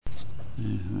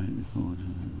Okay,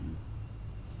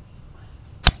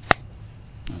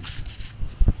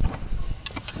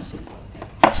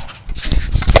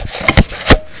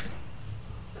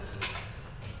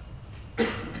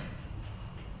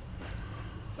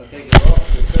 good luck.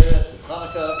 It's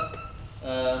Hanukkah.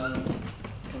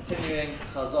 Continuing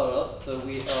Chazorot, so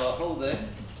we are holding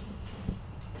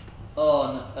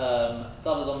on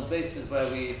Daled on the base is where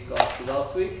we got up to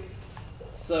last week.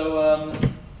 So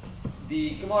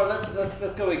the Gemara.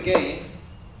 Let's go again.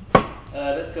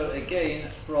 Let's go again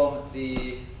from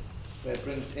the where it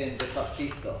brings in the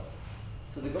Chatzitza.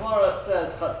 So the Gemara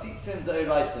says Chatzitzin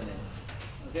de'oraisanin.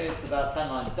 Okay, it's about 10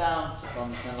 lines down, just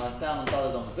on 10 lines down, and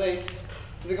Daled on the base.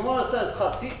 So the Gemara says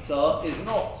Chatzitza is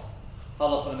not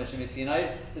Halacha Mishim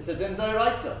Sinai, it's a din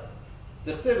d'oraisa.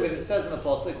 Because it says in the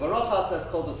pasuk, Varachat says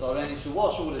Kol B'sar, and he should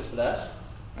wash all his flesh.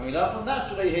 And we learn from that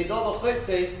today, Heidav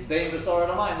Chotzeit Bein B'sar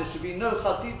and Amayim. There should be no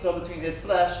Chatzitza between his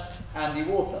flesh and the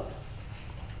water.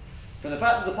 From the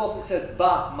fact that the pasuk says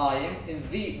Ba Mayim, in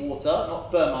the water,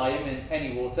 not Ber Mayim, in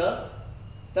any water,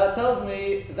 that tells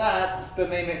me that it's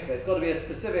B'mei Mikveh. It's got to be a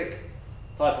specific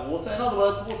type of water. In other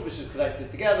words, water which is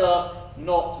collected together,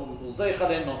 not what we call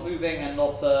zeichalin, not moving, and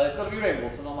not, it's got to be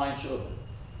rainwater, not mayim she'uvim.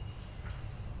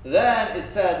 Then it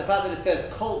said, the fact that it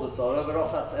says kol b'sara,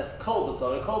 Barochat says kol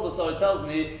b'sara tells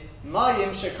me, mayim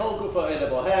shekol gufa eile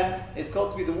bohem, it's got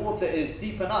to be the water is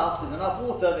deep enough, there's enough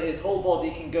water that his whole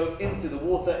body can go into the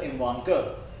water in one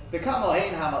go. V'kama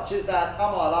how much is that?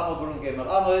 Amo al amo barum gemel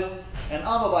amos, and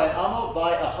amo by an amo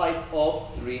by a height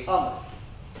of 3 amos.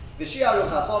 V'shiaru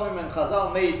chachamim, and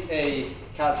Chazal made a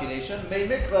calculation, may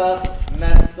mikvah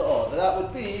mem sa'ah, that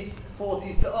would be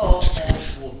 40 sa'ah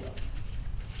of water.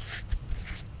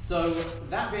 So,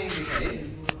 that being the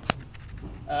case,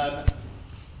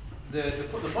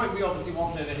 the point we obviously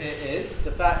want over here is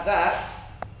the fact that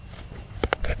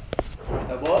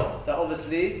that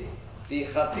obviously the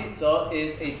chatzitza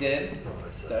is a din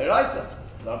d'oraisa.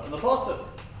 It's learned from the pasuk.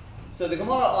 So the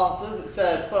Gemara answers, it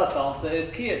says, first answer is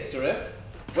ki etzterich.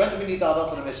 When do we need the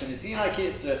halacha of Mishim Sinai? Ki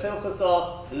etzterich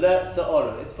hilchasa le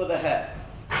sa'oru. It's for the hair.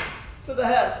 It's for the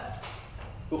hair.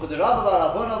 Uchad Rabba bar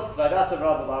Avuna, by that's of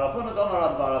Rabba bar Avuna, Dama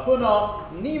Rabba bar Avuna,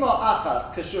 Nima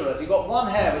achas kashura. If you've got one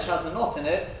hair which has a knot in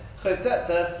it,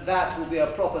 chotzetzes, that will be a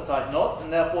proper type knot, and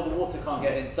therefore the water can't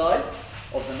get inside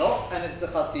of the knot, and it's a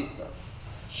chatzitza.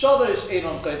 Shalosh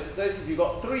einon chotzetzes, if you've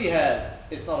got 3 hairs,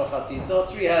 it's not a chatzitza,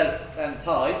 3 hairs and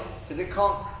tied, because it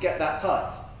can't get that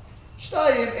tight.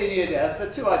 Shtayim ein yodeas,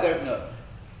 but 2 I don't know.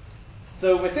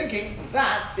 So we're thinking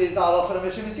that is the halacha of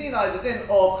Mishim Sinai, the din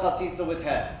of chatzitza with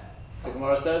hair. The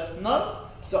Gemara says, no.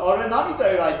 So Aronami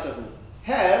Da'iraisahu.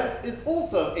 Hair is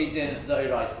also a din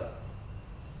Da'iraisa.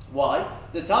 Why?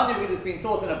 The Tanya, because it's been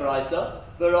taught in a Baraisa,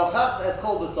 V'rochatz es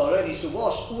kol b'sara, and he should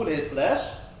wash all his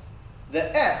flesh.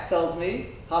 The S tells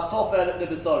me, Hatofel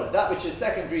leb'sara, that which is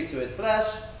secondary to his flesh,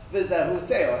 V'zehu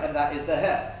seor, and that is the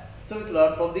hair. So it's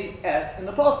learned from the S in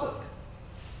the pasuk.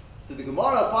 So the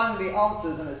Gemara finally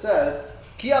answers and it says,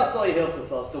 Ki asoi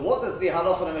hilchasa. So what does the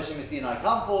halacha of Mishim Sinai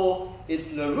come for?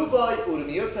 It's lerubai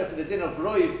u'lemiyotah for the din of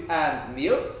roiv and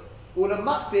miyot,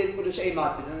 u'lemakbid u'leshein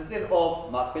makbid, and the din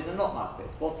of makbid and not makbid.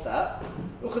 What's that?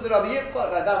 Uchad Rabbi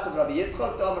Yitzchak, like that of Rabbi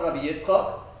Yitzchak, Dama Rabbi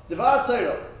Yitzchak, Devar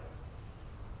Torah,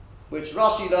 which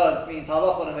Rashi learns means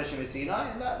halacha of Mishim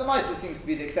Sinai, and that the Maisa seems to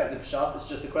be the accepted pshat. It's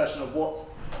just a question of what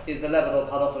is the level of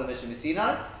halacha of Mishim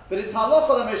Sinai, but it's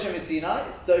halacha of Mishim Sinai.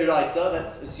 It's the uraisa.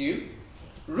 Let's assume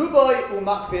rubai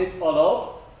u'makbid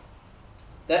olav.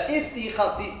 That if the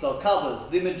chatzitza covers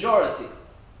the majority,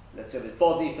 let's say of his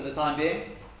body for the time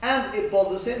being, and it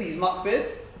bothers him, he's makbid,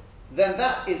 then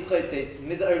that is chotet.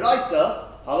 Midoraisa,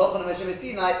 halacha Mishim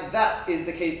Sinai, that is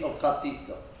the case of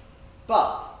chatzitza.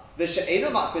 But v'she'ena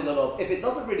makbid alov, if it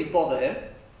doesn't really bother him,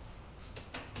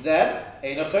 then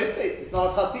ena chotet. It's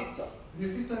not a chatzitza. If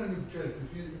you don't object,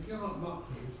 if you're not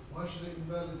makbid, why should it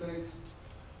invalidate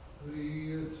the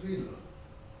tefillah?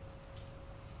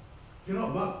 If you're not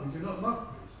makbid, you're not makbid.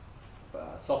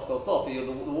 Soft or soft, the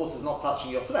water's not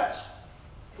touching your flesh.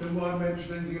 Then why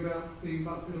mention anything about being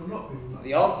makbid or not being makbid?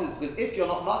 The answer is because if you're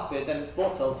not makbid, then it's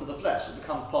bottled to the flesh. It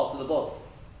becomes part of the body.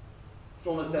 It's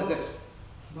almost as if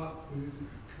makbid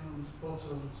becomes bottled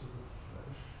to the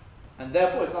flesh, and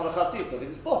therefore it's not a chatzitza because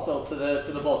it's bottled to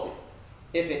the body.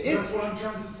 If it is, that's what I'm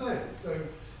trying to say. So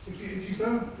if you're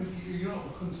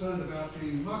not concerned about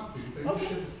being makbid, then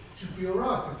okay, you should be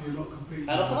alright if you're not completely.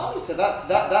 And so that's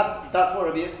what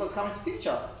Rabbi Yitzchak is coming to teach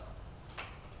us.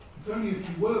 It's only if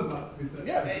you were makbid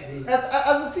that.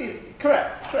 As we see, it's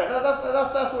correct.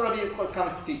 That's what Rabbi Yitzchak is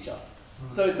coming to teach us.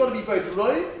 Right. So it's got to be both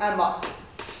roiv and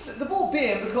makbid. The ball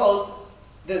being because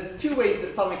there's 2 ways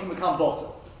that something can become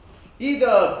bottled.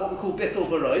 Either what we call bittul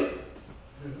baroi,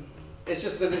 Yeah. it's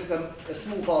just because it's a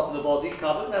small part of the body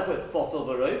covered, therefore it's bottle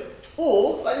baroi,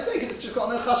 or, like you say, because it's just got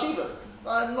no chashivas.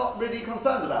 I'm not really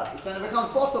concerned about it. So then it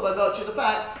becomes bottle by virtue of the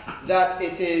fact that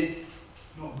it is,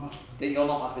 Not much. that you're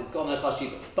not makpid, it's got no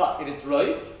chashivas. But if it's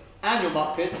roi, and you're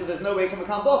makpid, so there's no way it can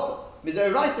become bottle.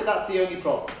 Midoraisa, that's the only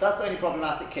problem. That's the only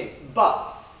problematic case.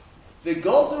 But, the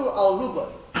gozru al ruboy,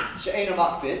 she'ena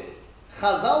makpid,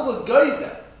 chazal would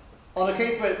gozer, on a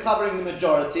case where it's covering the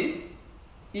majority,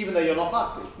 even though you're not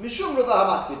makpid. Mishum rubah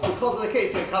makpid, because of a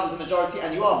case where it covers the majority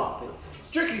and you are makpid.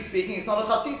 Strictly speaking, it's not a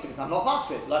chatzitza, because I'm not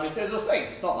makpid. Like Mr. Ezra was saying,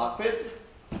 it's not makpid.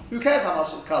 Who cares how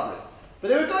much it's covering? But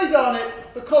there were gozer on it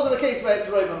because of a case where it's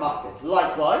rova makpid.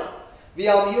 Likewise,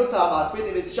 v'al miyuta makpid,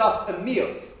 if it's just a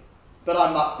miyut, but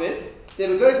I'm makpid, there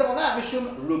were gozer on that,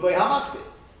 mishum ruboy hamakpid.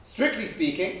 Strictly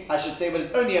speaking, I should say, but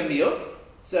it's only a miyut,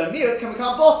 so a miyut can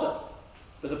become bottom.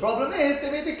 But the problem is, they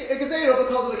made a gezerah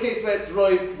because of the case where it's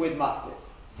rov with makpid.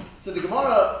 So the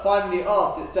Gemara finally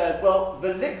asks, it says, well,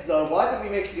 v'likzo, why don't we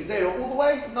make a gezerah all the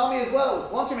way? Nami as well.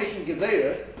 Once you're making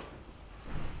gezerahs,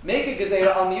 make a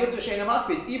gezerah al miyut she'ena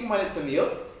makpid, even when it's a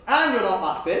miyut, and you're not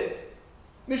makpid.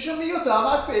 Mishum miyut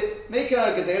makpid, make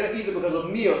a gezerah either because of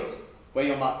miyut, where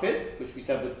you're makpid, which we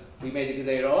said we made a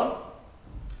gezerah on,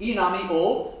 inami,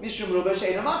 or mishum ruba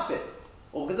she'ena makpid,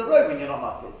 or because of rov when you're not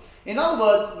makpid. In other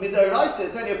words, midoraisa,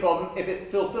 it's only a problem if it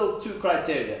fulfills two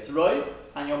criteria. It's roi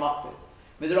and you're makpid.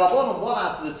 Midorabonon, one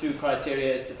out of the two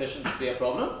criteria is sufficient to be a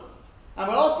problem. And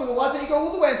we're asking, well, why don't you go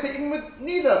all the way and say even with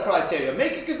neither criteria?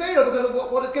 Make it gezerah because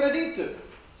of what it's going to lead to.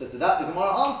 So to that the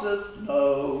Gemara answers,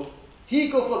 no. He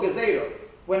go for gezerah.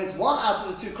 When it's one out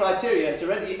of the two criteria, it's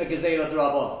already a gezerah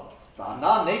d'Rabbanan. And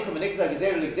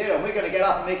we're going to get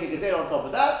up and make a gezerah on top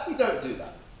of that. We don't do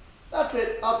that. That's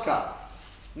it. Ad kan.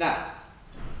 Now,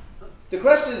 the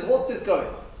question is, what's this going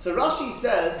on? So Rashi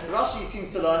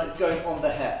seems to learn it's going on the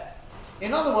hair.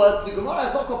 In other words, the Gemara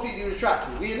is not completely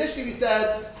retracted. We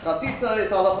said, Chatzitza is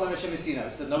halacha l'mishemisina.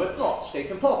 We said, no, it's not. Shteit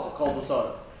and posuk, kol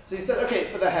b'sara. So he said, okay, it's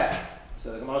for the hair.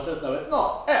 So the Gemara says, no, it's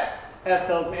not. S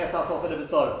tells me es halacha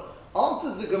l'b'sara.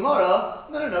 Answers the Gemara,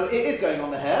 no, it is going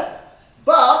on the hair.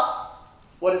 But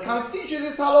what it's coming to teach you is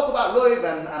this halakha about roiv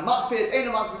and makpid, ein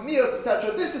makpid, miyot,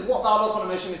 etc. This is what the halakha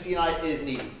l'mishemisina is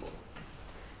needed for.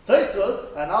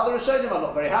 Tosfos and other Rishonim are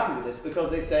not very happy with this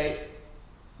because they say,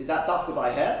 is that dafka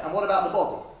by hair? And what about the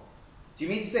body? Do you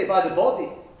mean to say by the body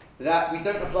that we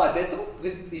don't apply bittul?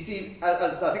 Because you see,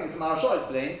 as I think as the Marashah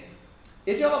explains,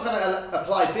 if you're not going to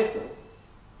apply bittul,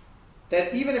 then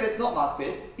even if it's not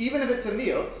makbid, even if it's a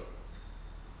miyut,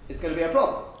 it's going to be a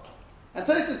problem. And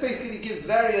Tosfos basically gives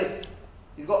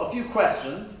he's got a few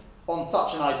questions on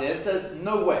such an idea and says,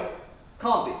 no way,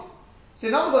 can't be. So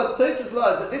in other words, Tosfos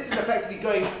learns that this is effectively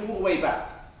going all the way back.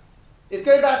 It's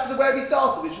going back to the way we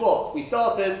started, which was, we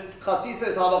started, Chatzitza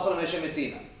is halacha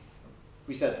l'mishemisina.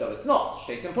 We said, no, it's not,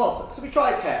 shteit and posuk. So we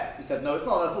tried hair. We said, no, it's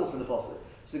not, that's also in the posuk.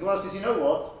 So the Gemara says, you know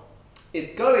what?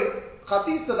 It's going,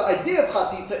 Chatzitza, the idea of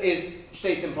Chatzitza is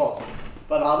shteit and posuk.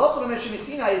 But halacha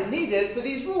l'mishemisina is needed for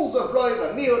these rules of rov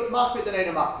and miyut, makpid and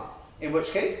eino makpid. In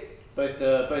which case, both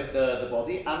the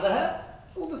body and the hair,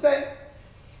 it's all the same.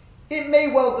 It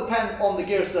may well depend on the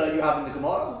girsa you have in the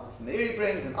Gemara, as the Meiri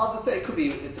brings, and others say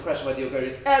it's a question whether your girsa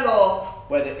is elo,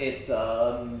 whether it's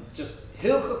just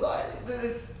hilchos.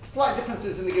 There's slight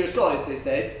differences in the girsas, they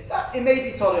say. That it may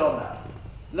be totally on that.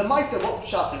 Lemaisa,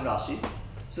 what's pshat in Rashi?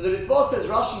 So the Ritva says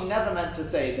Rashi never meant to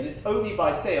say that it's only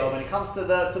by sale when it comes to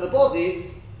the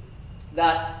body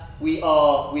that we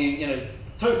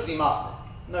totally machmir.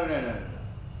 No.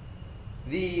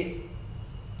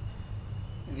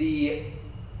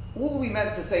 All we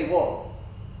meant to say was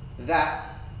that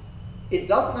it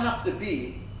doesn't have to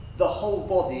be the whole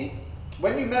body.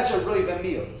 When you measure rov and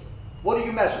miyut, what are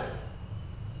you measuring?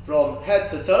 From head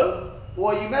to toe?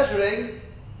 Or are you measuring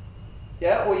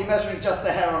just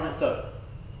the hair on its own?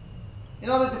 In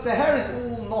other words, if the hair is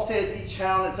all knotted, each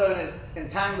hair on its own is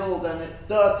entangled and it's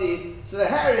dirty, so the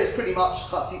hair is pretty much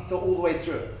chatzitza all the way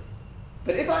through it.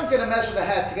 But if I'm going to measure the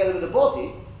hair together with the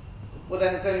body, well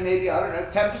then it's only maybe,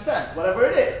 10%, whatever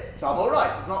it is. So I'm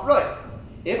alright, it's not right.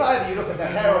 If you look at the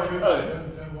hair on its own...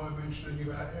 Then why mentioning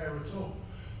about hair at all?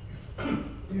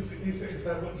 If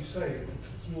that's what you say,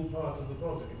 it's a small part of the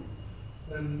body,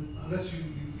 then unless you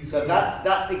So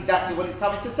that's exactly what he's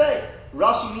coming to say.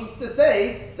 Rashi means to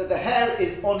say that the hair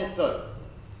is on its own.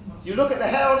 You look at the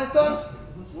hair on its own,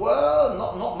 well,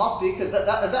 not must be, because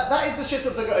that is the shit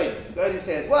of the Go'im. The Go'im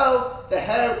say as well, the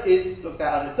hair is looked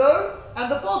at on its own,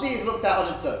 and the body is looked at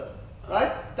on its own.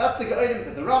 Right? That's the Go'im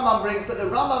that the Rambam brings, but the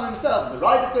Rambam himself, the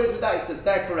Ravid goes with that, he says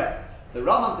they're correct. The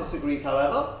Rambam disagrees,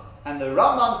 however, and the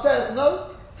Rambam says,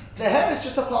 no, The hair is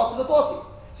just a part of the body.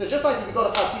 So just like if you've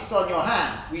got a chatzitza on your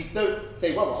hand, we don't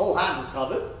say, well, the whole hand is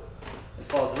covered. As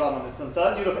far as the Rambam is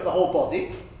concerned, you look at the whole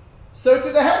body. So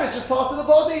too the hair is just part of the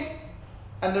body.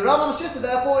 And the Rambam Shitta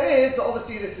therefore is that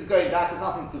obviously this is going back, it's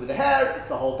nothing to do with the hair, it's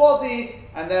the whole body,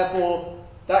 and therefore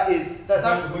that's...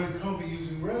 Well, you can't be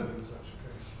using robe in such a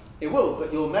case. It will,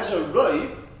 but you'll measure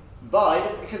rove by,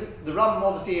 it's because the Rambam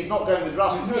obviously is not going with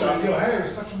Rashi. No, your hair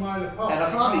is such a mile apart. And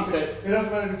Achanami said... It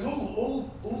doesn't matter if it's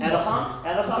all And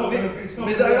Achanami,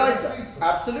 Midoraisa.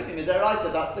 Absolutely,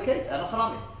 Midoraisa, that's the case. And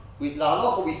Achanami. La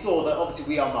halacha, we saw that obviously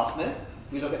we are machmir,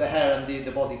 we look at the hair and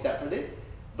the body separately.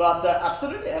 But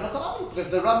absolutely, and Achanami, because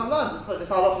the Rambam learns this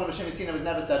halacha of Hashem Yisina was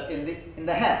never said in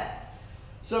the hair.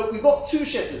 So we've got two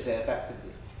shittas here,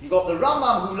 effectively. You've got the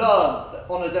Rambam who learns that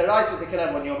on a deraisa to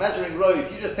Kalem, when you're measuring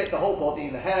robe, you just take the whole body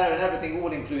and the hair and everything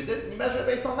all included, and you measure it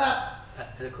based on that.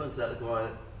 And according to that, the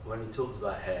Gemara, when we talked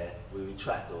about hair, we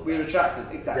retract all that. We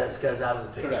retracted, exactly. That goes out of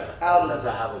the picture. Correct. Out of the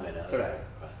picture. Have a minute. Correct.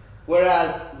 Right.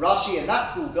 Whereas Rashi and that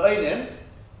school, Gaonim,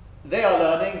 they are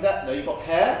learning that, no, you've got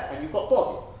hair and you've got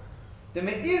body. The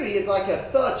Meiri is like a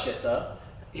third shitta.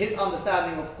 His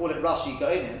understanding of, call it Rashi,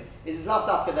 Gaonim, is lav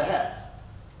dafka the hair.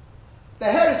 The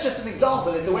hair is just an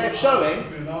example, it's a way of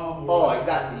showing. Oh,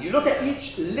 exactly. You look at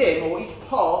each limb or each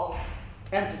part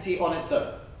entity on its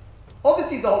own.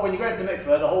 Obviously, when you go into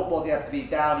mikveh, the whole body has to be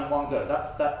down in one go. That's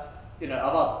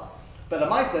avad. But the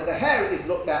Maisa, the hair is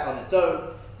looked at on its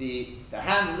own, the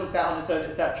hand is looked at on its own,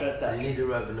 etc., etc. You need a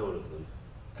robe in all of them.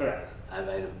 Correct. I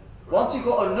made them. Once you've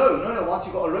got once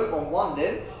you've got a robe on one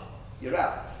limb, you're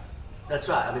out. That's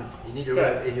right. I mean, you need a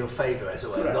robe in your favour as a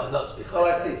way, not to be. Oh,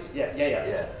 I see.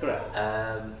 Yeah. Correct.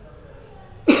 And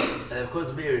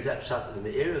according to Meir, is that pshat in the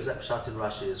Meir, or is that pshat in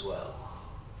Rashi as well?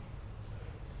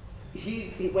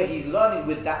 He's learning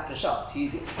with that pshat.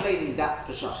 He's explaining that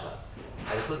pshat.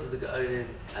 And according to the Gaonim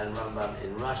and Rambam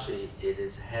in Rashi, it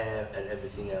is hair and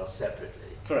everything else separately.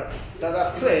 Correct.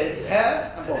 That's clear. It's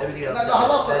hair and body. Everything else. The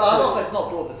halacha it's not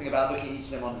brought this thing about looking at each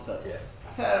limb on its own. Yeah.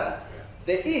 Hair.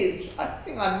 There is, I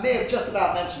think I may have just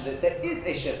about mentioned it, there is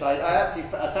a shit, I actually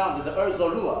found it, the Ur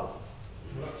Zorua.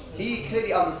 He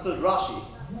clearly understood Rashi.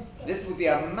 This would be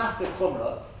a massive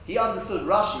chumrah. He understood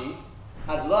Rashi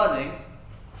as learning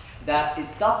that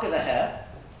it's dafka the hair,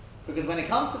 because when it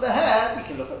comes to the hair, we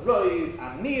can look at rov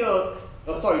and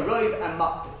rov and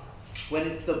makbid. When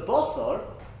it's the bosor,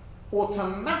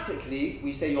 automatically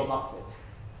we say you're makbid.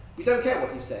 We don't care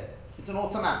what you say. It's an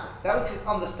automatic. That was his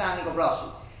understanding of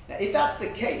Rashi. Now, if that's the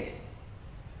case,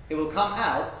 it will come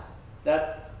out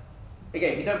that,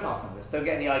 again, we don't pass on this, don't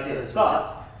get any ideas,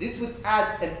 but this would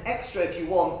add an extra, if you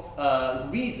want,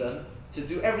 reason to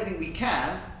do everything we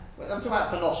can. I'm talking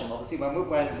about Fanoshim, obviously,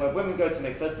 when women go to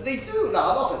mikveh, so they do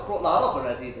La Halacha, it's brought La Halacha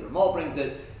already, the Ramah brings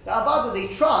it. The Avada, they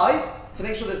try to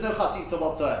make sure there's no chatzitza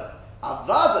whatsoever.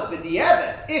 Avada,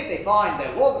 b'di'evet, if they find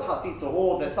there was a chatzitza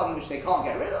or there's something which they can't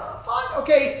get rid of, fine,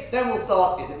 okay, then we'll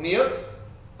start, is it miyut,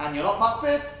 and you're not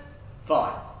makbid?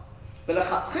 Fine. But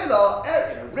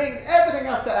lechatchila, rings, everything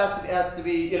has to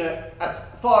be, as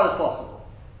far as possible.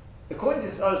 According to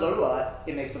this Ur Zorua,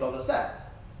 it makes a lot of sense.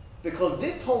 Because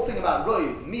this whole thing about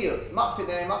roiv, miyut, makbid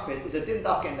and makbid is a din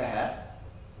dafka in the hair,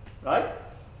 right?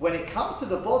 When it comes to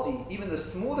the body, even the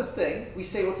smallest thing, we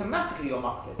say automatically you're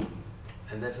makbid.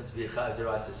 And therefore to be a chayav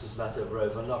deraisa, it's just a matter of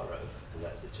rove or not rove in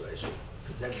that situation.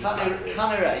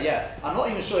 Kanira, yeah. I'm not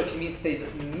even sure if he means to say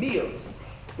that miyut,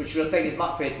 which you're saying is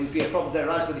makbid, would be a problem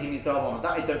deraisa, whether he means darabon.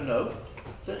 That I don't know.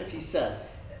 Don't know if he says.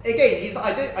 Again,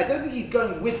 I don't think he's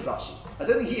going with Rashi. I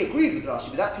don't think he agrees with Rashi,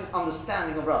 but that's his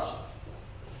understanding of Rashi.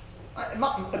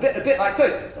 A bit like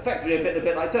Tosfos, effectively a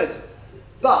bit like Tosfos.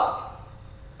 But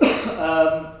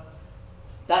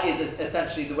that is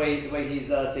essentially the way he's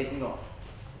taking on.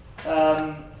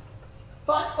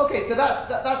 Fine. Okay, so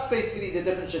that's basically the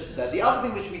different shittas there. The other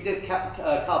thing which we did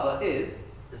cover is.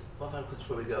 Just one final question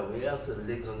before we go. We also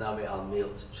ligs on nami al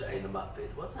milt she'ein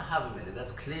makbid. What's a havamina?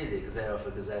 That's clearly gezerah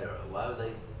for gezerah. Why would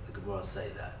the Gemara say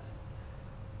that?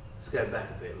 Let's go back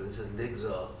a bit. When it says ligs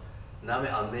on nami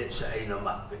al milt she'ein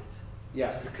makbid. Yeah.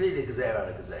 So it's clearly gezerah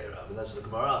and gezerah. I mean, that's what the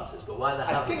Gemara answers. But why the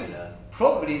havamina? I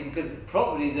think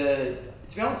probably the.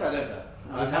 To be honest, I don't know.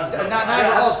 Now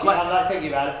you're asking, I'm like thinking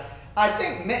about it. I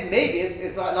think maybe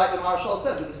it's like the Marashal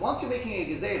said, because once you're making a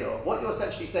gezerah, what you're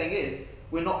essentially saying is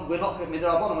we're not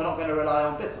midrabanan, we're not going to rely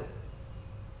on bittul.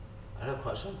 I don't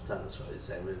quite understand this. What you're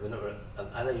saying.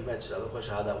 I know you mentioned. I'm not quite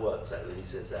sure how that works. When he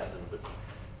says that, but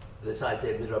this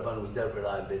idea of midrabanan, we don't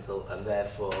rely on bittul, and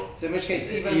therefore. So in which case,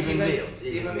 even meals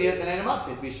and any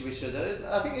makbid, we should.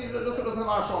 I think look at the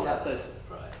Marashal on that Tosfos.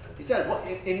 Right. Okay. He says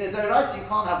in the deraisa you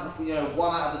can't have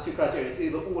one out of the two criteria. It's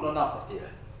either all or nothing. Yeah.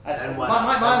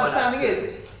 My understanding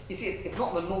is You see, it's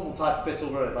not the normal type of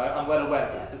bittul road, right? I'm well aware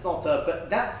of that. It's not, but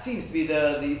that seems to be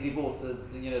the way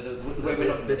we're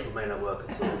looking at it. Bittul may not work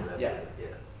at all. Yeah.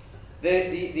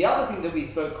 The other thing that we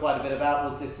spoke quite a bit about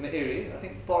was this Me'iri. I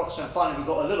think Baruch Hashem finally we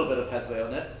got a little bit of headway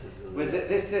on it. Was it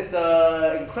this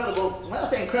incredible? When I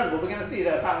say incredible, we're going to see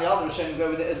that apparently other Rishonim go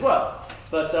with it as well.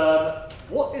 But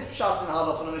what is Pshat in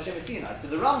Halach on Moshe Sinai? So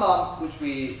the Rambam,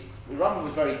 the Rambam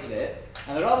was very clear,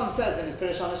 and the Rambam says in his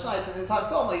Pirush HaMishnayos and his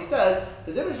Hakdama, he says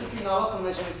the difference between Halach on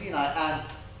Moshe Sinai and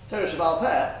Torah Shebaal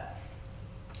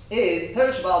Peh is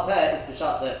Torah Shebaal Peh is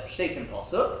Pshat the Shteitim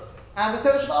Pasuk. And the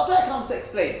Torah Shebaal Peh comes to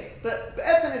explain it. But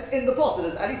it's in the Pasuk,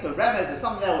 there's at least a remez, there's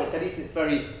something there which at least it's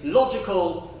very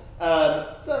logical.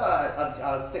 So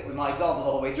I'll stick with my example the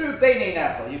whole way through. Beinei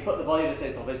Nefel, you put the volume of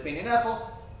this Beinei Nefel.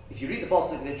 If you read the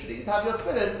Pasuk literally, you'd have your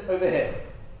tefillin over here.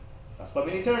 That's why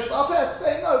we need Torah Shebaal Peh to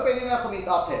say, no, Beinei Nefel means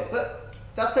up here. But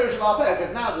that's Torah Shebaal Peh,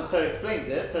 because now the Torah explains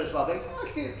it, Torah Shebaal Peh, I can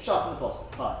see it shut in the Pasuk,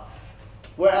 fine.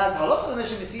 Whereas Halacha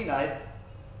L'Moshe Sinai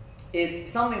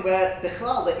is something where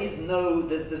Bichlal there's no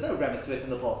remez to it in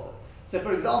the Pasuk. So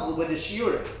for example, with the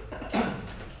Shiurim,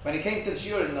 when it came to the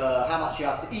Shiurim, how much you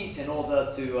have to eat in order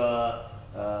to,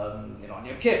 on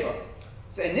Yom Kippur.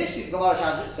 So initially the Gemara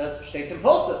says, Shteitim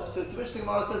Pasuk, to which the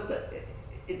Gemara says, but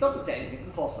it doesn't say anything in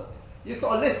the Pasuk. You just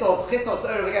got a list of Chitzos,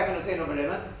 Erev, Gefen, Hussein,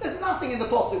 Overima. There's nothing in the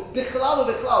Pasuk, Bichlal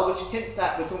or Bichlal, which hints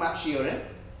at, we're talking about Shiurim,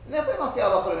 and therefore it must be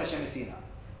Halacha L'Moshe Sinai.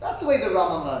 That's the way the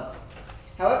Rambam learns it.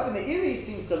 However, the Meiri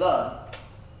seems to learn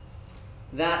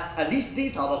that at least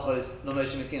these halachos,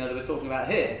 L'Moshe Sinai, that we're talking about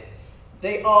here,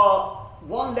 they are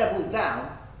one level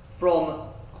down from,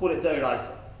 call it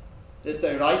Doraisa. There's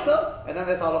Doraisa, and then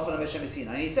there's halacha L'Moshe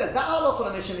Sinai. And he says that halacha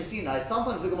L'Moshe Sinai,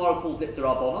 sometimes the Gemara calls it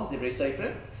D'Rabbanan, Divrei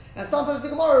Sofrim, and sometimes the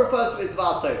Gemara refers to it as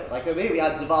Dvar Torah. Like over here we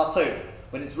had Dvar Torah.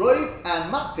 When it's Rov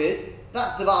and Makpid,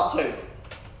 that's Dvar Torah.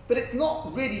 But it's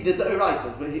not really the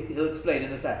Doraisas, but he'll explain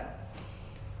in a second.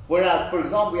 Whereas, for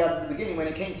example, we had at the beginning when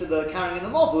it came to the carrying in the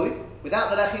Mavui, without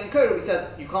the Lechi and Korah, we said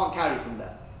you can't carry from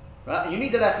there. Right? And you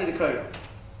need the Lechi and Korah.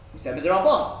 We said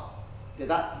Midrabban.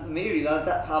 That's Meiri,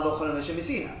 that's Halacha L'Moshe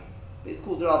Sinai. But it's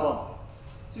called D'Rabbanan.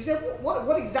 So we said,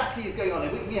 what exactly is going on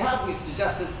here? We've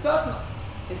suggested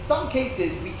in some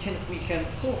cases we can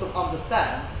sort of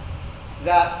understand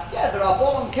that, the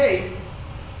Rabbanon came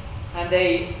and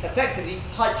they effectively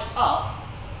touched up.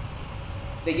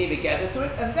 They gave a gather to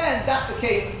it, and then that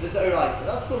became the D'Oraisa.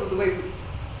 That's sort of the way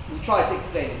we try to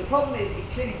explain it. The problem is, it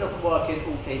clearly doesn't work in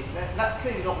all cases, and that's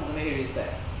clearly not what the Meiri is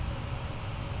saying.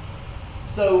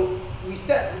 So, we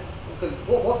said, because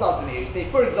what does the Meiri say?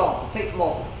 For example, take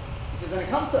Movu. He says, when it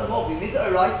comes to a Movu, Mid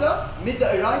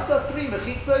D'Oraisa, 3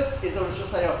 Mechitzos is a Rosh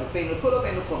Hashanah, Bein L'Kula,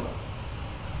 Bein L'Chumah.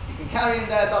 You can carry in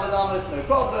there, Daladamas, no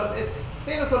problem, it's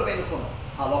Bein L'Kula, Bein L'Chumah.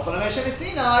 Halacha L'Moshe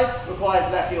Sinai requires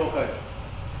Lechi or Korah.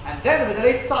 And then there was a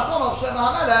later takon of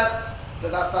Shlomo HaMelech,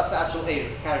 but that's the actual area.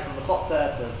 It's carried from the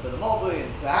chotzer to the mobui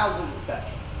and to houses, etc.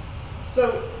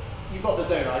 So you've got the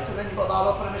Doraisa, and then you've got the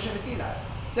Halacha L'Moshe Sinai.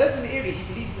 Says the Meiri, he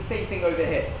believes the same thing over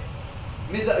here.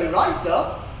 Mida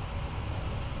Oraisa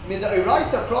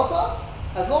proper,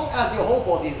 as long as your whole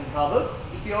body isn't covered,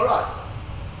 you'd be alright.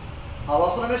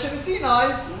 Halacha L'Moshe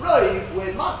Sinai, Rov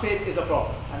with Makpid is a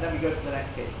problem. And then we go to the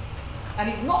next case. And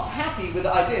he's not happy with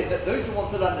the idea that those who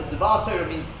want to learn that Dvar Torah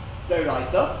means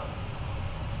Doraisa,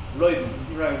 Rov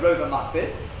and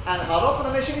Makpid, and Halacha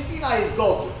L'Moshe Sinai is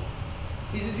Gozu.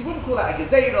 He says you wouldn't call that a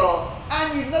Gezerah,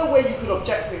 and you know where you could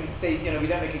object and say, we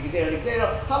don't make a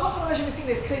Gezerah. Halacha L'Moshe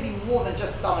Sinai is clearly more than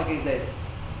just stomach Gezerah.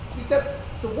 So we said,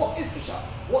 so what is Peshat?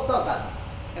 What does that mean?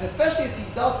 And especially as he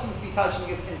does seem to be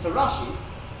touching us into Rashi,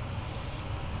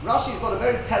 Rashi's got a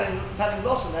very telling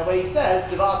lashon there where he says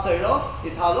Dvar Torah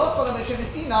is Halacha L'Moshe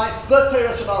Sinai but Torah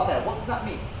Shebaal Peh. What does that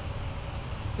mean?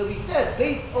 So we said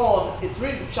based on it's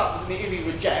really the pshat that the Meiri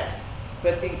rejects,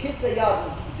 but in Kisvei Yad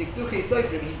and Dikduchei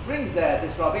Sofrim he brings there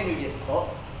this Rabbeinu Yitzchak,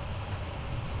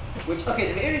 which the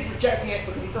Meiri is rejecting it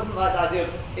because he doesn't like the idea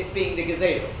of it being the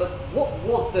Gezerah. But what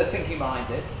was the thinking behind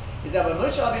it? Is that when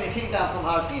Moshe Rabbeinu came down from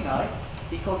Har Sinai,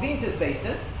 he convened his Beis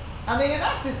Din and they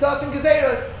enacted certain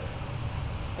Gezerahs.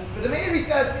 But the Meiri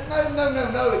says,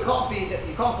 no, it can't be that,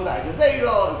 you can't call that a Gezerah,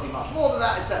 it would be much more than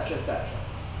that, etc., etc.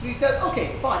 So he said,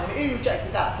 okay, fine, the Meiri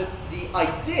rejected that, but the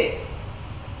idea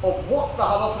of what the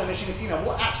Halacha L'Moshe Sinai,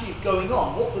 what actually is going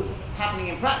on, what was happening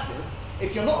in practice,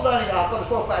 if you're not learning that HaKadosh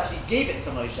Baruch Hu actually gave it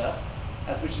to Moshe,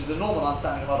 which is the normal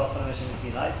understanding of Halacha L'Moshe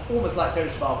Sinai, it's almost like Torah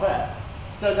Shebaal Peh,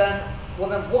 so then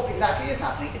what exactly is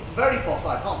happening? It's very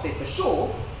possible, I can't say for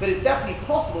sure, but it's definitely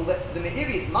possible that the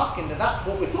Meiri is masking that that's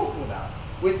what we're talking about.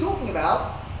 We're talking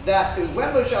about that it was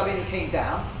when Moshe Rabbeinu came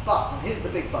down, but, and here's the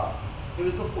big but, it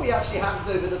was before he actually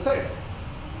handed over the Torah.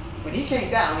 when he came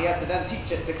down, he had to then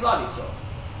teach it to Klal Yisrael.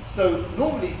 So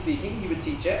normally speaking, he would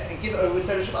teach it and give it over to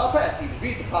Torah Shabbat Peh. So he would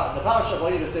read the parasha of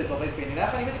Vayir Torah Beis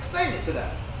Beininecha, and he would explain it to them.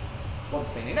 What does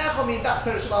Beininecha mean? That's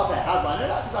Torah Shabbat Peh. How do I know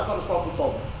that? Because HaKadosh Baruch Hu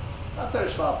told me. That's Torah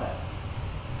Shabbat Peh.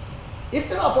 If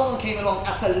the Rabbanon came along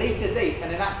at a later date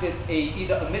and enacted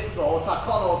either a mitzvah or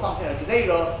takana or something, a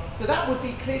gezeira, so that would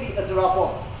be clearly a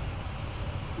derabbanon.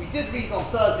 We did read on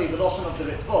Thursday the Lashon of the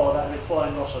Ritzvah, that Ritzvah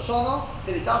in Rosh Hashanah,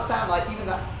 that it does sound like even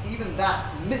that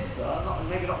mitzvah,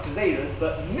 maybe not gezeiras,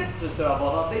 but mitzvahs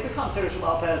derabbanon, they become Torah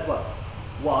Shabbat Peh as well.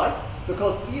 Why?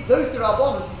 Because those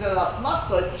derabbanon, he said,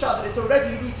 Asmachta is that it's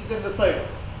already rooted in the Torah.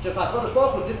 Just like HaKadosh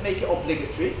Baruch Hu didn't make it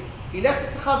obligatory, he left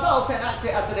it to Chazal to enact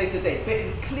it at a later date. But it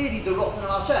was clearly the Rotzen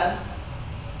of Hashem.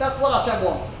 That's what Hashem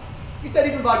wanted. We said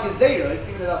even by Gezeiros,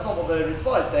 even though that's not what the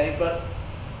Ritzvah is saying, but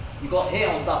you got here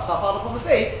on Daf Kaf Aleph on the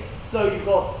base. So you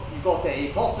got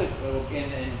a posuk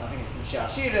in I think it's in Shir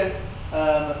Hashirim,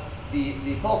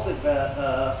 the posuk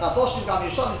Chadoshim Gam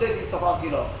Yishonim Dodi Savanti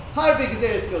Lo. Harbi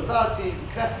Gezeiros Gozarti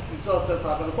Knesset Yisrael says to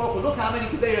HaKadosh Baruch Hu, look how many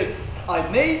Gezeiros I've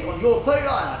made on your Torah,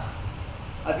 and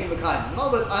I've been Mekayim. In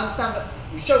other words, I understand that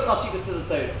we show Chashivas to the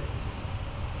Torah.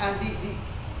 And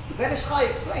the Ben Ish Chai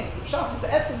explained that the Pshat is the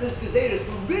Etzem those Gezeiros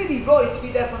were really right to be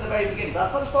there from the very beginning.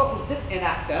 But HaKadosh Baruch Hu didn't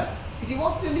enact them because he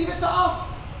wanted to leave it to us.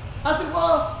 As it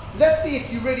were, let's see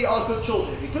if you really are good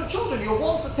children. If you're good children, you'll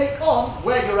want to take on,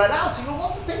 where you're allowed to, you'll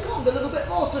want to take on a little bit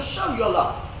more to show your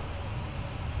love.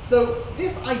 So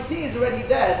this idea is already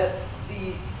there that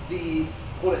the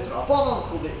call it Rabbanons,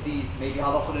 call it these maybe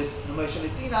halachos Moshe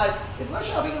Sinai. Is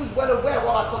Moshe Rabbeinu was well aware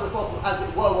what HaKadosh Baruch Hu, as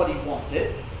it were, what he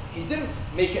wanted. He didn't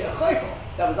make it a chayvah.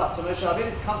 That was up to Moshe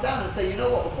Rabbeinu to come down and say, you know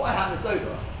what? Before I hand this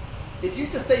over, if you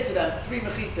just say to them 3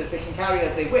 mechitzas they can carry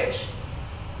as they wish,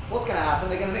 what's going to happen?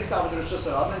 They're going to mix up with the Rosh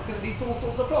Hashanah, and it's going to lead to all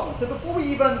sorts of problems. So before I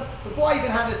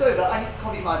even hand this over, I need to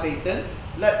copy my Beis Din.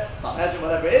 Let's start merging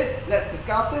whatever it is. Let's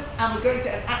discuss this, and we're going to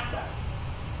enact that.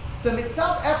 So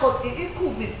Mitzad Echad,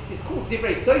 it's called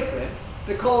Divrei Sofrim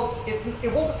because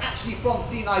it wasn't actually from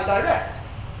Sinai direct.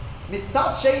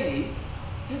 Mitzad Sheni,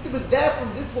 since it was there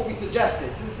from this is what we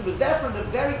suggested, since it was there from the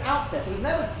very outset, it was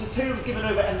never the Torah was given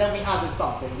over and then we added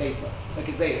something later, like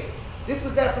a Zayah. This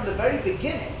was there from the very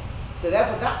beginning, so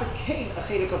therefore that became a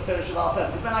Chiluk of Torah Shabbat Peh.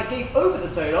 Because when I gave over the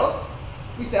Torah,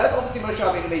 we said, obviously Moshe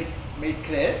Rabbeinu made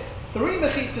clear, 3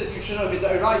 mechitzas you should know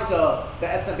b'Doraisa,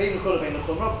 b'Etzem bein l'chol bein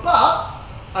l'chumra, but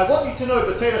I want you to know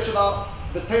Torah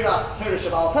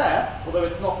Shabbat Peh, although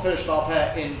it's not Torah Shabbat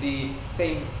Peh in the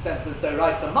same sense as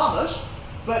Doraisa Mamash,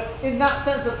 but in that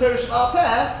sense of Torah Shabbat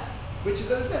Peh, which is,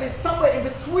 as I said, it's somewhere in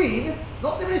between. It's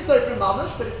not Divrei Sofrim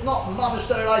Mamash, but it's not Mamash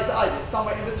Doraisa either. It's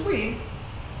somewhere in between.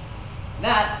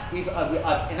 That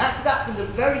I've enacted that from the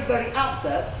very, very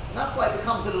outset, and that's why it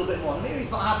becomes a little bit more. The Meiri's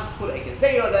not happy to call it a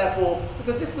Gezeira, therefore,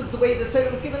 because this was the way the Torah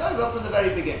was given over from the very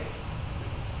beginning.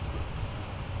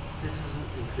 This doesn't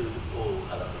include all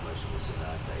Halacha Moshe Sinai,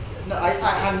 I take it. No, I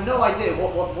have no idea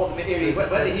what the Meiri,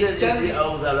 whether he's generally... the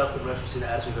old Halacha Moshe Sinai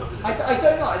as we go. I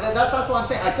don't know, that's what I'm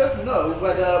saying. I don't know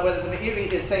whether the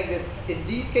Meiri is saying this in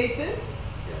these cases,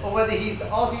 or whether he's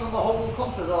arguing on the whole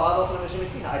concept of Halacha Moshe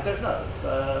Sinai. I don't know. It's,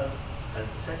 and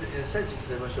essentially,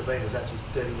 because Moshe Rabbeinu was actually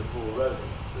getting the ball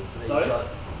rolling.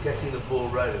 Getting the ball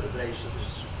rolling, the Bnei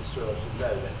Yisrael should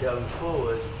know that going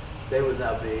forward, they would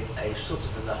now be a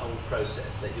shutuf in the whole process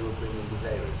that you were bringing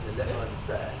Gezeiras. So let me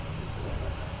understand.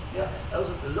 Yeah. That was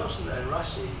the Lashon and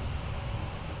Rashi.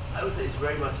 I would say it's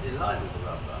very much in line with the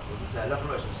Rambam. What it say? Halacha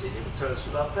Moshe Sinai, but Torah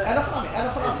Shabbat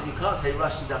Peh. You can't take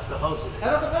Rashi that's the whole to this. No,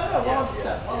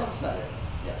 100%.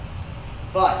 Yeah.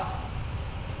 Fine.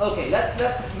 Okay, let's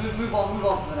move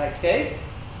on to the next case.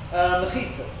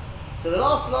 Mechitzas. So the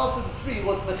last of the 3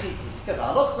 was mechitzas. We said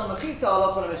that halachas on mechitza,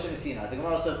 halachas on Moshe Sinai. The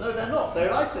Gemara says no, they're not.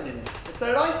 Doraisa in it. It's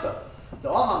Doraisa. So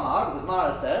Amar, because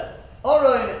Mara said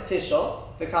Oron Tishel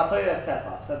the Kapores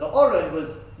Tefach. That the Oron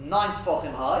was 9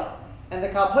 tefachim high, and the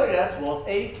Kapores was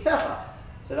a tefach.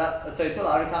 So that's a total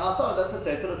Arikan Asara. That's a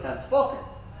total of 10 tefachim.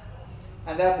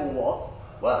 And therefore, what?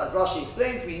 Well, as Rashi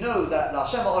explains, we know that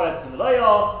Lashem Oretz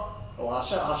Miloya. Or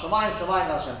Hashemayim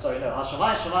Lashem.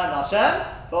 Hashemayim Lashem.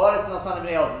 V'Oretz Nasan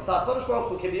Bnei Adam. So HaKadosh Baruch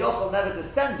Hu Kiviyachol never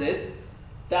descended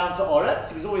down to Oretz.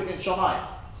 He was always in Shamayim.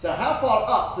 So how far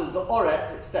up does the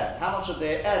Oretz extend? How much of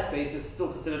the airspace is still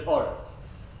considered Oretz?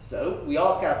 So we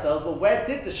ask ourselves, well, where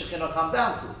did the Shekhinah come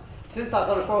down to? Since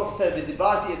HaKadosh Baruch Hu said,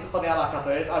 "V'dibarti etzacha me'al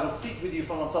hakaperes," I will speak with you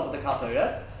from on top of the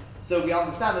kaperes. So we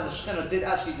understand that the Shekhinah did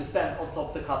actually descend on top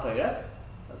of the kaperes.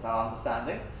 That's our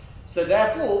understanding. So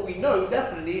therefore, we know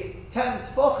definitely 10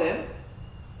 tefachim,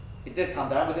 it did come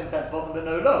down within 10 tefachim, but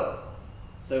no lower.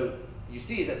 So you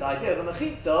see that the idea of a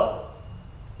mechitza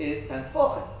is 10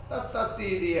 tefachim. That's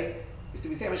the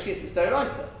we say in which case it's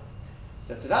Doraisa.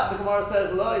 So to that the Gemara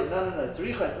says, no,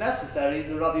 Sricha is necessary,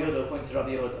 the Rabbi Yehuda, according to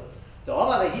Rabbi Yehuda. The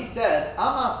Omar that he said,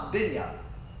 Amas Binyan,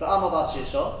 but Amal Bas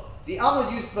Shisha, the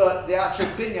Amal used for the actual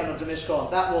Binyan of the Mishkan,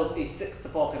 that was a 6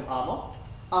 Tefachim Amal.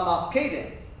 Amas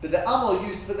Kedim, but the Amal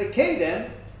used for the Kedim,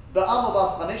 but Amal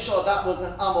Bas Chamisha, that was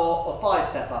an Amal of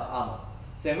 5 Tefach Amal.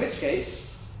 So in which case,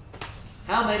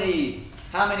 how many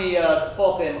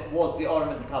Tefachim was the Oren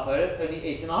of the Kaparis? Only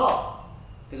 8.5.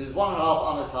 Because it was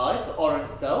 1.5 Amas high, the Oren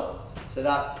itself. So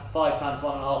that's 5 times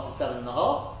 1.5 is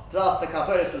 7.5. Plus the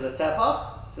Kaparis was a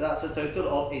Tefach, so that's a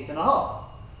total of 8.5.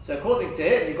 So according to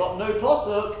him, you've got no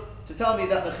posuk to tell me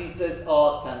that mechitzas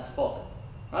are 10 Tefachim.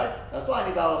 Right? That's why I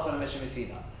need the halacha and Mishnah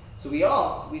Mesina. So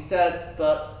we said,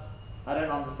 but I don't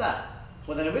understand.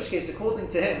 Well then in which case, according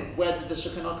to him, where did the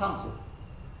Shekhinah come to?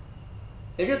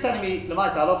 If you're telling me,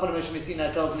 Lamaisa, halacha and Mishnah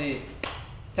Mesina tells me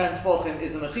 10 Tefachim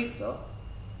is a mechitza,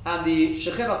 and the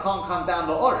Shekhinah can't come down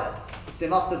the Oretz, so it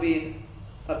must have been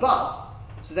above.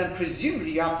 So then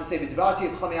presumably you have to say the Divarti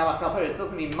is Chami ala Kaperis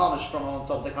doesn't mean mamish from on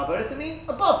top of the Kaperis, it means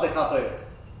above the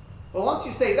Kaperis. Well, once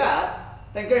you say that,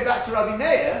 then going back to Rabbi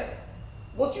Meir,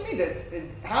 what do you mean this?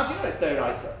 How do you know it's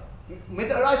Doraisa? With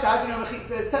Doraisa, how do you know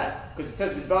Mechitza is 10? Because it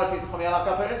says with Divarti is Chami ala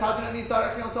Kaperis, how do you know it means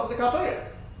directly on top of the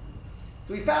Kaperis?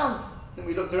 So then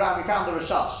we looked around, we found the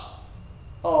Rashash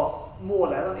asks more or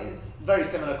less, I mean it's a very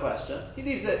similar question. He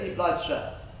leaves it, he applies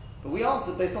Sheh. But we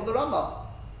answered based on the Rambam.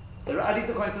 At least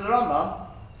according to the Rambam,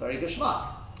 it's very geshmak.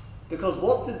 Because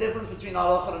what's the difference between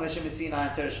Halacha and Mishnah Mesina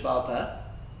and Torah Sheba'al Peh?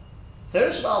 Torah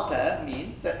Sheba'al Peh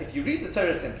means that if you read the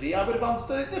Torah simply, I would have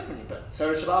understood it differently. But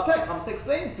Torah Sheba'al Peh comes to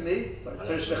explain to me, Torah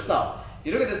Sheba'al. If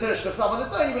you look at the Torah Sheba'al on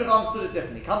its own, you would have understood it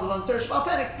differently. It comes along Torah Sheba'al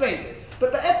Peh and explains it.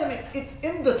 But it's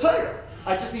in the Torah.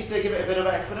 I just need to give it a bit of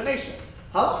an explanation.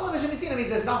 Halacha and Mishnah Mesina means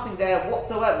there's nothing there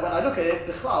whatsoever. When I look at it,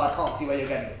 Bichlal, I can't see where you're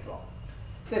getting it from.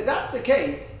 So if that's the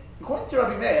case, according to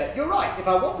Rabbi Meir, you're right. If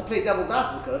I want to play devil's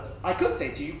advocate, I could say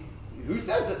to you, who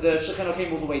says that the Shekhinah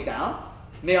came all the way down?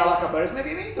 Me'ala Kaperis, maybe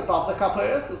it means above the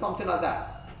Kaperis or something like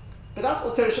that. But that's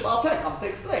what Torah Sheba'al Peh comes to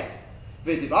explain.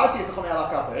 V'dibarti Yisachom Me'ala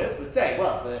Kaperis would say,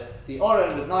 well, the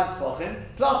Oren was 9 Tefachim,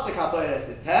 plus the Kaperis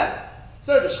is 10.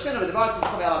 So the Shekhinah v'dibarti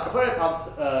Yisachom Me'ala Kaperis,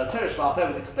 Torah Sheba'al Peh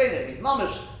would explain that it means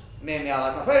mamish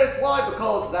Me'ala Kaperis. Why?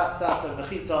 Because that's a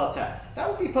Mechitza 10. That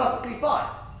would be perfectly fine.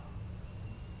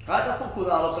 Right? That's not called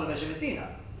the Halacha Mishnah Mesina.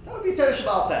 That would be Torah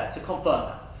Sheba'al Peh to confirm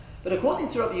that. But according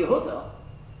to Rabbi Yehuda,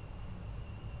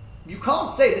 you can't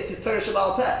say this is Torah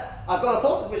Sheba'al Peh. I've got a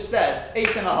passage which says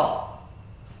 8.5.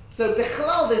 So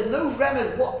Bichlal, there's no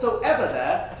remez whatsoever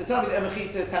there to tell me that a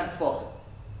Mechitza is 10 Tefachim.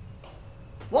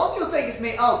 Once you're saying it's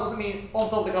Me'al, doesn't mean on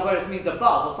top of the Kabaris, means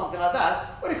above or something like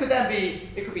that. Well, it could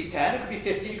be 10, it could be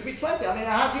 15, it could be 20. I mean,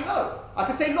 how do you know? I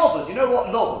could say Lobud. You know what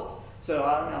Lobud? So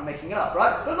I'm making it up,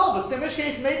 right? But Lobud, so in which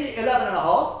case maybe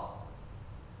 11.5.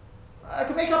 I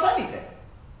could make up anything.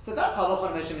 So that's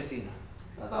Halacha Mishnah Mesina.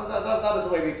 That was the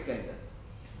way we explained it.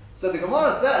 So the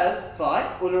Gemara says, fine,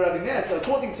 Ula Rabbi Meir. So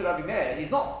according to Rabbi Meir,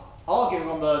 he's not arguing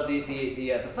on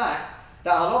the fact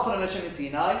that Halacha Mishnah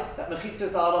Mesina, that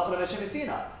Mechitzas are Halacha Mishnah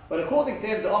Mesina. But according to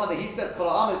him, the Amar that he said, Kol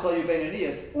Amos are you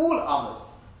Beinoniyas, all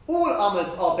Amos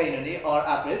are Beinoni, are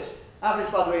average.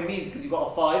 Average, by the way, means because you've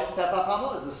got a 5 Tefach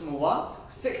Amos is the small one,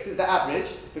 6 is the average,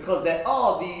 because there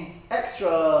are these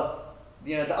extra,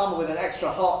 the Amma with an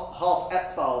extra half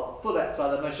etzbal, full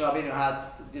etzbal that Moshe Rabbeinu had,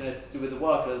 to do with the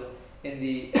workers in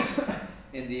the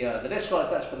the Lishka,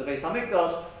 etc. for the Beis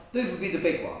Hamikdash. Those would be the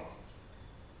big ones.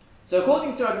 So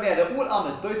according to Rabbi Meir, they're all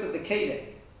Ammas, both of the Kelim,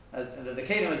 as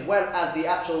well as the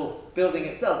actual building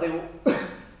itself.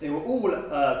 They were all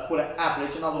call it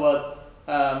average. In other words,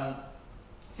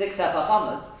 6 Tefach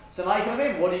Ammas. So now you can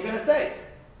remember, what are you going to say?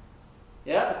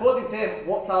 Yeah, according to him,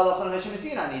 what's the Halacha Mishnah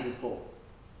Mesina needed for?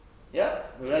 Yeah,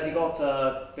 we already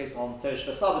got, based on Torah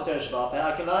Sheba'al Torah Sheba'al Peh,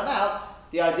 I can learn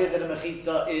out the idea that a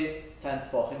Mechitza is 10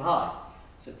 Tefachim high.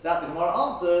 So to that the Gemara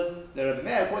answers, the Rabbi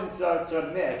Meir, according to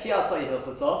Rabbi Meir, Ki Asai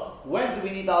Hilchasa, when do we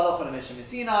need the Halacha Mishnah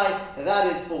Mesina? And that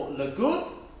is for Legud,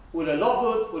 Ula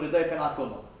Logud, Ula Dofen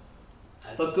Akuma.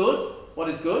 For good, what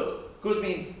is good? Good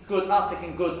means good asik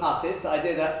and good apis, the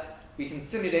idea that we can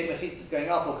simulate Mechitzas going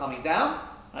up or coming down.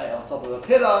 Right, on top of a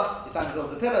pillar, he stands on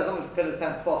the pillar, as long as the pillar is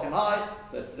 10 Tefachim high,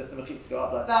 so it's as if the mechitzas go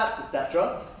up like that,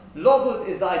 etc. Lovud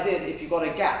is the idea that if you've got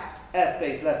a gap,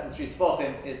 airspace less than 3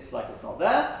 Tefachim, it's like it's not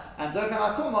there. And Dofen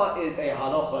Akuma is a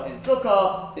halacha in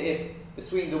Sukkah, that if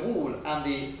between the wall and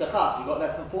the sechaf you've got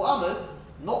less than 4 amas,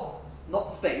 not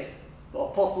space, but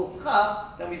apostle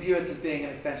sechaf, then we view it as being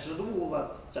an extension of the wall.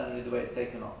 That's generally the way it's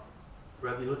taken on.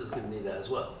 Rabbi Huda's given me that as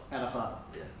well. And a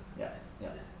Yeah. Yeah.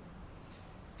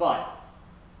 Fine.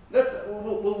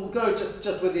 We'll go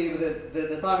just with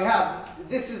the time we have.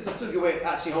 This is the sugi we're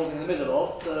actually holding in the middle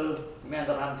of, so we may end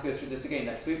up having to go through this again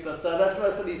next week. But let's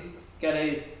at least get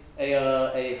a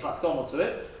hakdama to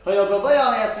it.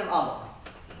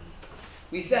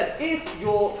 We said if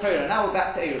your koira, now we're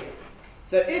back to Eruv.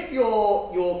 So if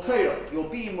your koira, your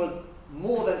beam was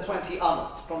more than 20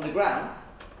 amas from the ground,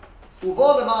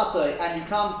 and you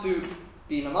come to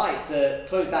be mamai to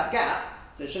close that gap,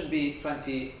 so it shouldn't be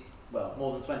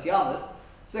more than 20 amas.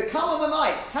 So kama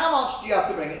mamait, how much do you have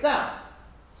to bring it down?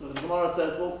 So the Gemara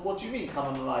says, well, what do you mean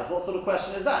kama mamait? What sort of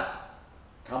question is that?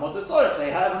 Kama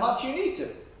desorically, however much you need to.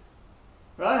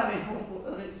 Right? I mean,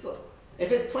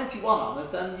 if it's 21 amas,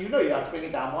 then you know you have to bring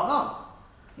it down 1 am.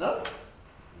 No?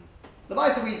 The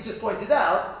Maisa we just pointed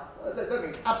out, I don't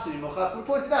think absolutely muchach, we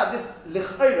pointed out this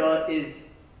lich'ora is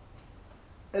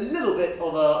a little bit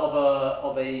of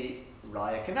a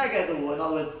raya keneged, or in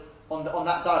other words, on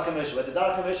that Darach HaMoshe, where the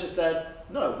Darach HaMoshe said,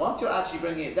 no, once you're actually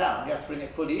bringing it down, you have to bring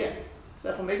it fully in. So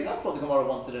therefore, maybe that's what the Gemara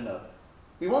wanted to know.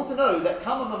 We want to know that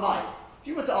Kama Mamait, if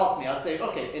you were to ask me, I'd say,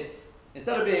 okay, it's,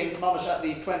 instead of being Mamash at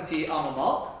the 20 Amma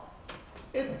mark,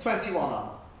 it's 21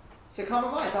 Amma. So Kama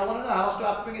Mamait, I want to know how much do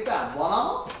I have to bring it down? 1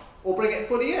 Amma? Or bring it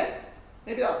fully in?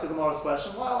 Maybe that's the Gemara's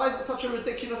question. Why is it such a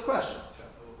ridiculous question?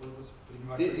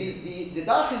 The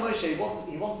Darach HaMoshe,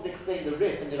 he wanted to explain the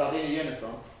rif in the Rabbeinu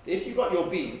Yonason. If you've got your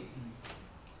beam,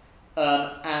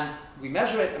 and we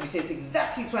measure it and we say it's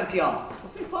exactly 20 amas, we'll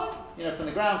say fine, from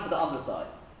the ground to the underside.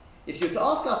 If you were to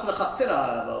ask us for the chatzchila,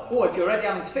 however, or if you're already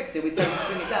having to fix it, we tell you to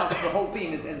bring it down so the whole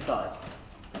beam is inside.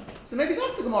 So maybe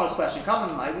that's the Gemara's question. Come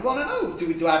on, we want to know,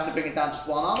 do I have to bring it down just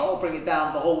 1 amma, or bring it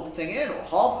down the whole thing in, or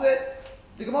half of it?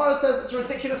 The Gemara says it's a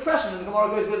ridiculous question, and the Gemara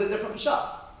goes with a different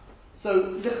pshat. So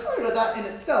the chayra, that in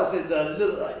itself is a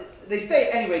little. They say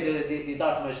anyway the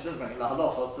Darach HaMoshe doesn't bring it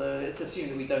lahalocha, so it's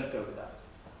assumed that we don't go with that,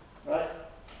 right?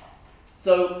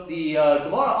 So the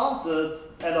Gemara answers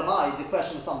Elamai. The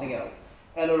question was something else.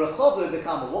 Elorechovu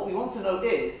bekama. What we want to know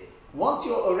is once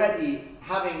you're already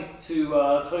having to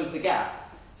close the gap.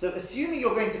 So assuming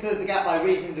you're going to close the gap by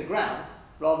raising the ground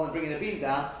rather than bringing the beam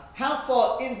down, how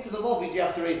far into the movi do you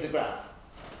have to raise the ground?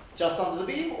 Just under the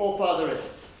beam or further in?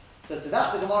 So to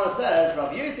that the Gemara says,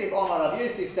 Rav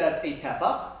Yosef said a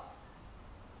tefach.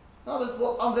 That was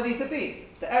what's underneath the beam,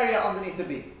 the area underneath the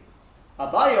beam.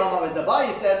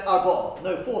 Abaye said arba,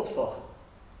 no 4 tefachim.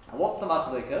 And what's the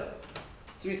machlokas?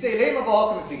 So we say lema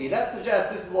b'hakim figi. Let's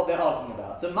suggest this is what they're arguing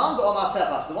about. So man omar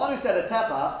tefach, the one who said a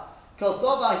tefach,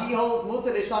 kosova he holds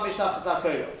mutar ishtamish tachas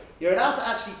hakoyah. You're allowed to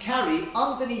actually carry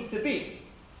underneath the beam.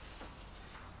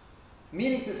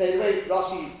 Meaning to say, the way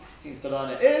Rashi seems to learn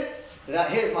it is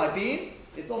that here's my beam.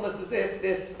 It's almost as if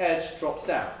this edge drops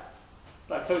down,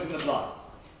 like closing the blind.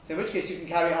 So in which case you can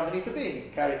carry it underneath the beam. You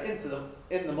can carry it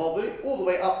in the mobu all the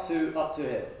way up to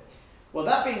here. Well,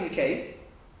 that being the case,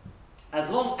 as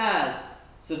long as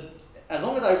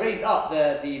I raise up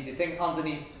the thing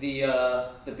underneath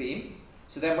the beam,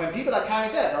 so then when people are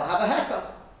carried there, they'll have a heka.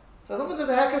 So as long as there's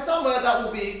a heka somewhere, that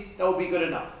will be good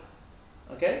enough.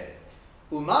 Okay?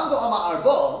 Umando ama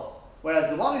arba, whereas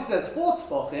the one who says 4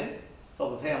 tefachim,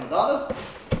 top of Hey Amadalov,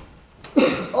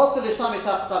 also lishtamish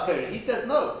tachas hakoyah, he says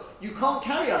no, you can't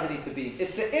carry underneath the beam.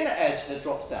 It's the inner edge that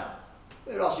drops down.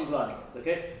 Rashi's learning it.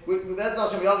 Okay, we are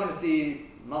going to see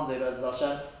Monday.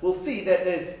 We'll see that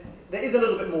there is a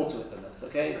little bit more to it than this.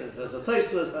 Okay, there's a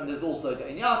Tosfos and there's also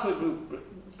in Yaakov who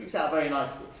speaks out very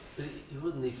nicely. But you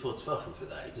wouldn't need 4 tefachim for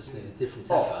that. You just need a different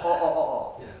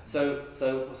tefach. Yeah.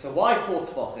 So why 4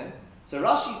 tefachim? So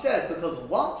Rashi says because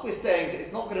once we're saying that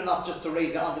it's not good enough just to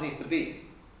raise it underneath the beam,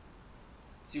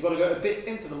 so you've got to go a bit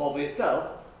into the movi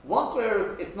itself. Once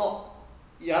it's not,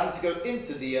 you're having to go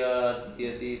into the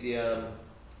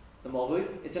movi.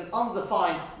 It's an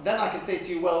undefined. Then I can say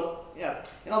to you, well, yeah.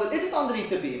 In other words, if it's underneath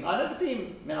the beam, I know the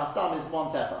beam min hastam is 1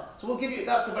 tefach, so we'll give you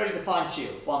that's a very defined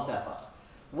shield, 1 tefach.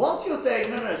 Once you're saying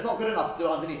no, it's not good enough to do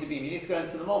it underneath the beam. You need to go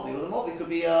into the movi. Well, the movi could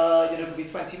be could be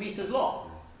 20 meters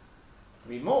long, could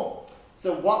be more.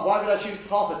 So why would I choose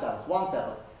half a tefach, 1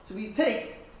 tefach? So we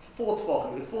take 4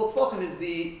 tefachim because 4 tefachim is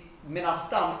the min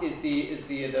hastam is the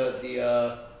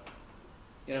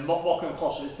mokum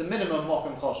choshev. It's the minimum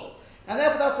mokum choshev, and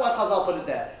therefore that's why Chazal put it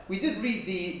there. We did read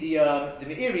the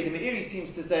Meiri. The Meiri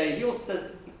seems to say he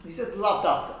says lav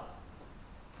dafka.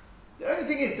 The only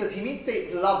thing is, does he mean to say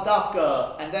it's lav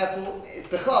dafka and therefore it's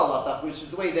bechlal lav dafka, which is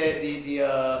the way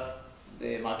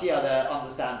the Magia there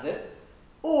understands it?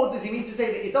 Or does he mean to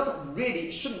say that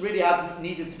it shouldn't really have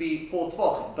needed to be 4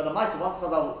 tefachim? But the Maisa, once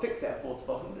Chazal fixed it at 4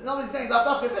 tefachim, nobody's saying that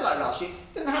a bit like Rashi,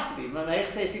 it didn't have to be.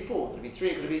 Me'ech teisi 4, it could have been 3,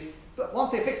 it could have been. But once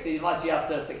they fixed it, the Maisa you have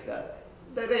to stick to that.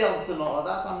 They understood not like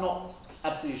that. I'm not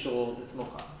absolutely sure it's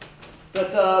Mukha.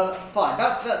 But fine,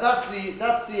 that's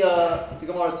the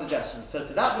Gemara's suggestion. So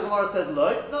to that the Gemara says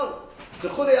no. To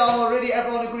Chudei Alma already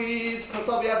everyone agrees,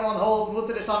 Kosabi everyone holds,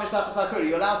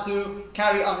 you're allowed to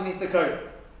carry underneath the coat.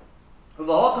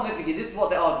 This is what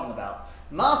they're arguing about.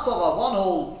 Masova, one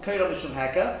holds Koda Mishum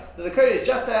Heka, that the Koda is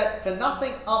just there for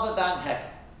nothing other than Heka.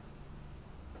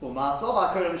 Or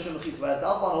Masova, Koda Mishum Mechitza, whereas the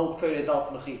other one holds Koda is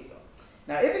Alt Mechitza.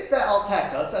 Now, if it's there Alt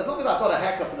Heka, so as long as I've got a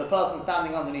Heka for the person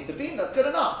standing underneath the beam, that's good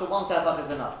enough, so one tefach is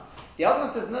enough. The other one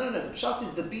says, no, the pshat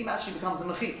is the beam actually becomes a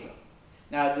Mechitza.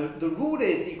 Now, the rule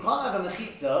is that you can't have a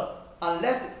Mechitza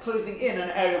unless it's closing in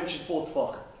an area which is 4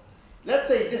 tefachim. Let's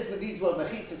say these were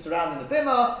mechitzas surrounding the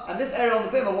bima, and this area on the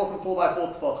bima wasn't 4 by 4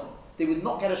 tefachim. They would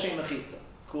not get a shem mechitza.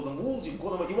 Call them walls, you can call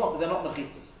them what you want, but they're not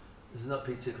mechitzas. There's not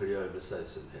particularly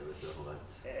oversocial here with the other ones.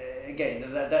 Again,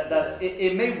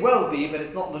 it may well be, but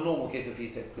it's not the normal case of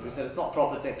pitik, because we said it's not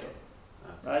proper tikkur.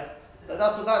 Right? Yeah.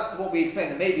 That's what we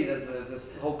explained, that maybe there's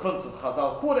this whole concept of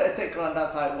chazal, call it a tikkur, and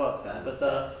that's how it works then. But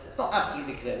it's not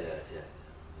absolutely clear. Yeah.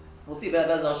 We'll see, but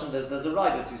there's a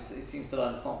Rabbit who seems to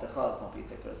learn it's not Bechal, it's not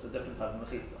Pitikra, it's a different type of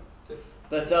Mechitza.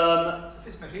 But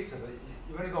it's Mechitza, but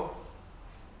you've only got,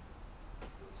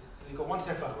 so you've got one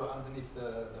tefach underneath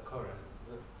the Korah,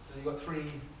 so you've got 3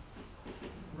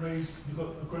 raised, you've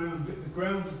got the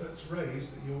ground that's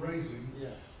raised, that you're raising,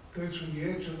 goes from the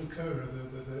edge of the Korah,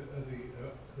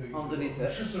 the underneath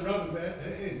it. Just around the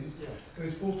end,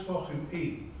 goes 4 tefachim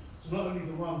in. So not only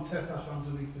the one tefach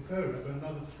underneath the Korah, but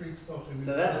another 3 tefachim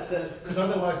inside. Because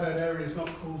otherwise that area is not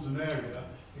called an area,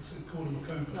 it's called a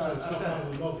makom patur, it's not part of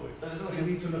the logbook. But you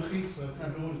need to mechitza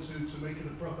in order to make it a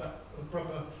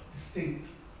proper distinct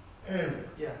area.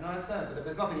 Yeah, no, I understand, but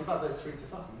there's nothing about those 3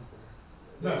 tefachim, is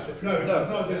there? There's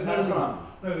no roof.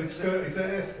 No, it's an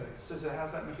airspace. So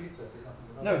how's that mechitza if there's nothing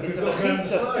about No, it's a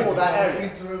mechitza for that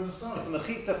area. It's a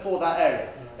mechitza for that area.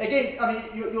 Again, I mean,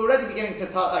 you're already beginning to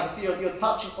touch, I can see you're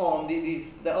touching on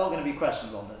these, there are going to be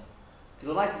questions on this.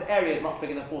 Because when I say the area is much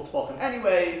bigger than 4 tefachim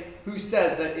anyway, who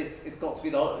says that it's got to be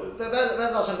these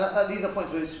are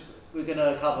points which we're going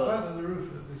to cover. The fact that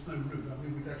there's no roof, I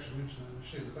mean, we'd actually mentioned that in the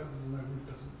shade, the fact that there's no roof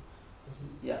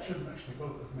shouldn't actually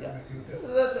bother making a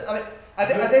difference. I mean,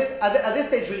 at this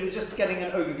stage, we're just getting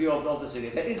an overview of the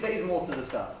sugya. There is more to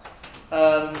discuss.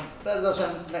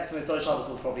 Next Shabbos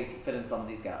will probably fill in some of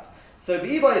these gaps. So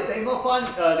B'Iba is saying, well, fine,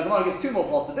 the Gemara gives 2 more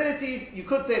possibilities. You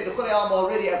could say the Chulei Alma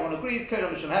already, everyone agrees, Koda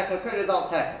Mishum Heka, Koda is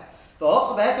Alt Heka. The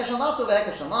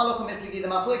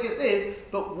Machlokes is,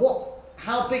 but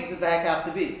how big does the Heka have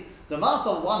to be? The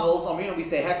Masal one holds, we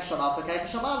say Heka Shamatza, Heka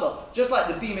Shamalo. Just like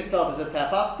the beam itself is a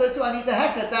tefach, so too I need the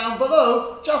Heka down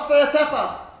below just for a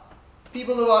tefach.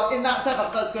 People who are in that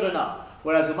tefach, that's good enough.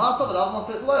 Whereas the Masal, the other one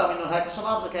says, Heka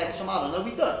Shamatza, Heka Shamalo. No,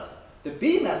 we don't. The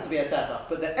beam has to be a tefach,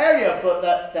 but the area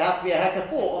that there has to be a Heka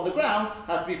for on the ground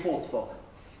has to be 4 tefach.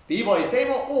 B'Iboy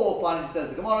Seymour, or finally says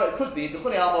the Gemara, it could be the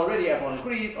Chulei Alma already, everyone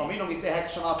agrees. We say Heka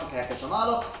Shamatza, Heka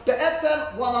Shamalo. But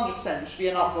etzem 100%, it should be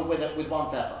enough with one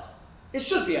tefach. It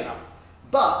should be enough.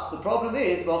 But the problem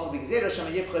is,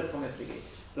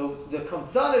 the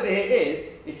concern over here is,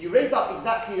 if you raise up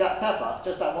exactly that tefach,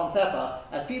 just that one tefach,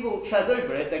 as people tread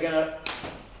over it, they're going to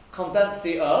condense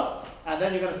the earth, and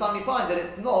then you're going to suddenly find that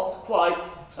it's not quite,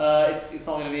 it's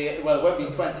not going to be, well, it won't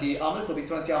be 20 amas, it'll be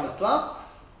 20 amas plus.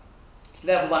 So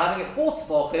therefore, by having it 4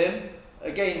 tefachim,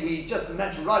 again, we just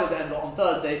mentioned right at the end on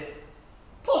Thursday,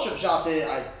 Poshup Pshat,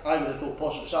 I would have thought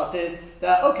Poshup Pshat is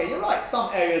that, okay, you're right,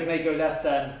 some areas may go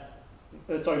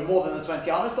more than the 20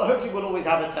 amas, but hopefully we'll always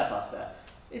have a tefach there.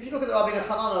 If you look at the Rabbeinu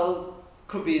Hananel,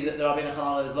 could be that the Rabbeinu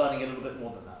Hananel is learning a little bit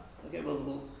more than that. Okay,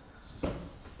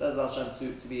 there's Hashem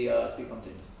to be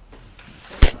continued.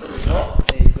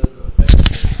 Not a good.